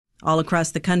All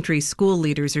across the country, school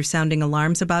leaders are sounding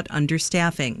alarms about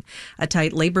understaffing. A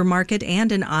tight labor market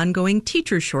and an ongoing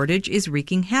teacher shortage is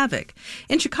wreaking havoc.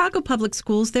 In Chicago public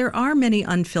schools, there are many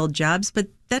unfilled jobs, but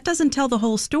that doesn't tell the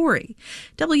whole story.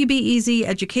 WBEZ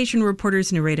education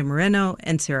reporters Noreida Moreno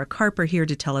and Sarah Karp are here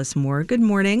to tell us more. Good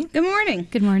morning. Good morning.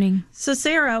 Good morning. So,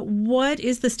 Sarah, what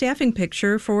is the staffing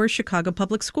picture for Chicago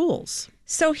public schools?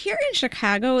 So here in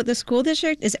Chicago, the school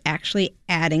district is actually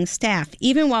adding staff,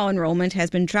 even while enrollment has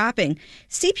been dropping.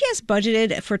 CPS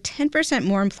budgeted for 10%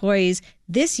 more employees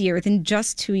this year than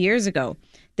just 2 years ago.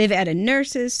 They've added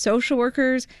nurses, social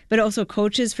workers, but also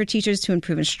coaches for teachers to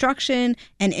improve instruction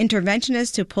and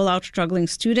interventionists to pull out struggling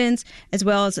students, as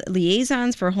well as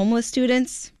liaisons for homeless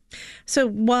students. So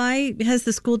why has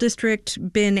the school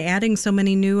district been adding so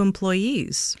many new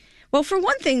employees? Well, for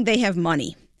one thing, they have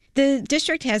money. The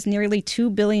district has nearly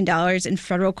 $2 billion in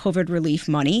federal COVID relief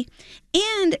money,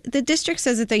 and the district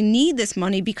says that they need this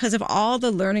money because of all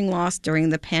the learning loss during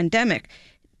the pandemic.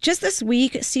 Just this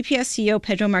week, CPS CEO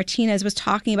Pedro Martinez was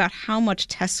talking about how much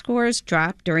test scores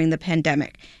dropped during the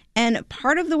pandemic. And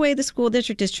part of the way the school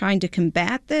district is trying to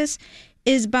combat this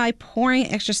is by pouring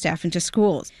extra staff into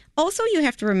schools. Also, you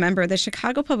have to remember that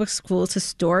Chicago Public Schools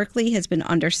historically has been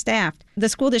understaffed. The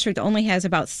school district only has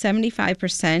about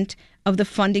 75% of the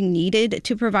funding needed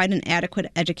to provide an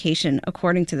adequate education,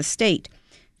 according to the state.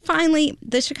 Finally,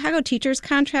 the Chicago teachers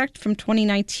contract from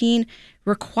 2019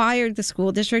 required the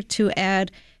school district to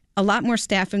add a lot more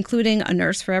staff, including a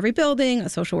nurse for every building, a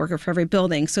social worker for every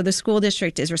building. So the school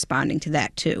district is responding to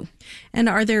that, too. And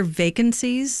are there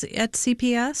vacancies at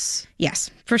CPS?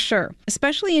 Yes, for sure,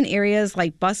 especially in areas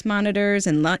like bus monitors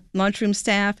and lunchroom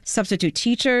staff, substitute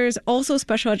teachers. Also,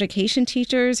 special education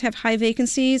teachers have high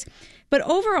vacancies. But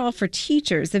overall, for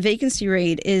teachers, the vacancy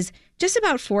rate is just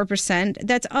about 4%.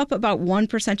 That's up about 1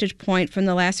 percentage point from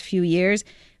the last few years,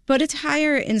 but it's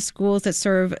higher in schools that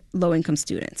serve low-income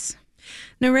students.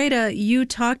 Noreida, you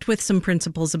talked with some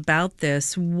principals about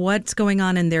this. What's going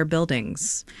on in their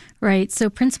buildings? Right. So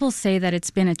principals say that it's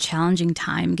been a challenging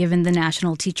time given the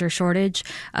national teacher shortage,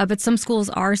 but some schools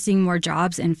are seeing more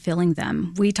jobs and filling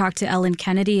them. We talked to Ellen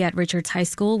Kennedy at Richards High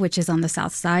School, which is on the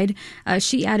south side.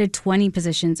 She added 20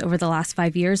 positions over the last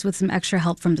 5 years with some extra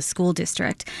help from the school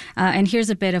district. And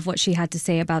here's a bit of what she had to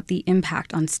say about the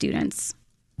impact on students.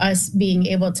 Us being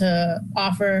able to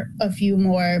offer a few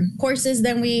more courses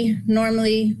than we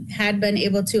normally had been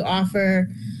able to offer,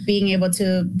 being able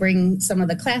to bring some of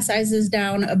the class sizes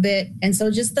down a bit. And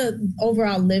so just the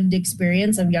overall lived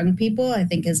experience of young people, I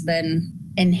think, has been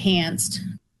enhanced.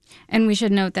 And we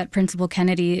should note that Principal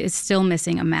Kennedy is still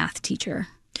missing a math teacher.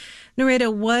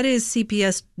 Noreida, what is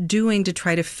CPS doing to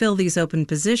try to fill these open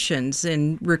positions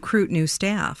and recruit new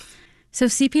staff? So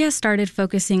CPS started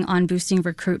focusing on boosting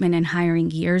recruitment and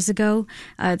hiring years ago.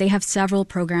 They have several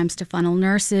programs to funnel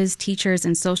nurses, teachers,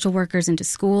 and social workers into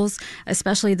schools,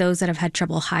 especially those that have had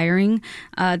trouble hiring.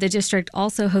 The district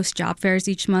also hosts job fairs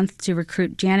each month to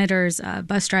recruit janitors,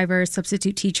 bus drivers,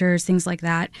 substitute teachers, things like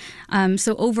that.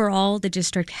 So overall, the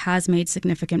district has made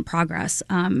significant progress,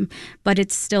 but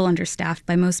it's still understaffed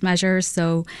by most measures.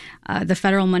 So the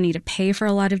federal money to pay for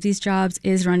a lot of these jobs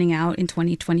is running out in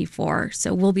 2024.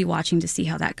 So we'll be watching to see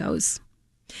how that goes.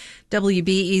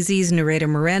 WBEZ's Noreida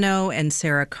Moreno and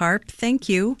Sarah Karp, thank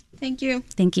you. Thank you.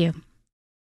 Thank you.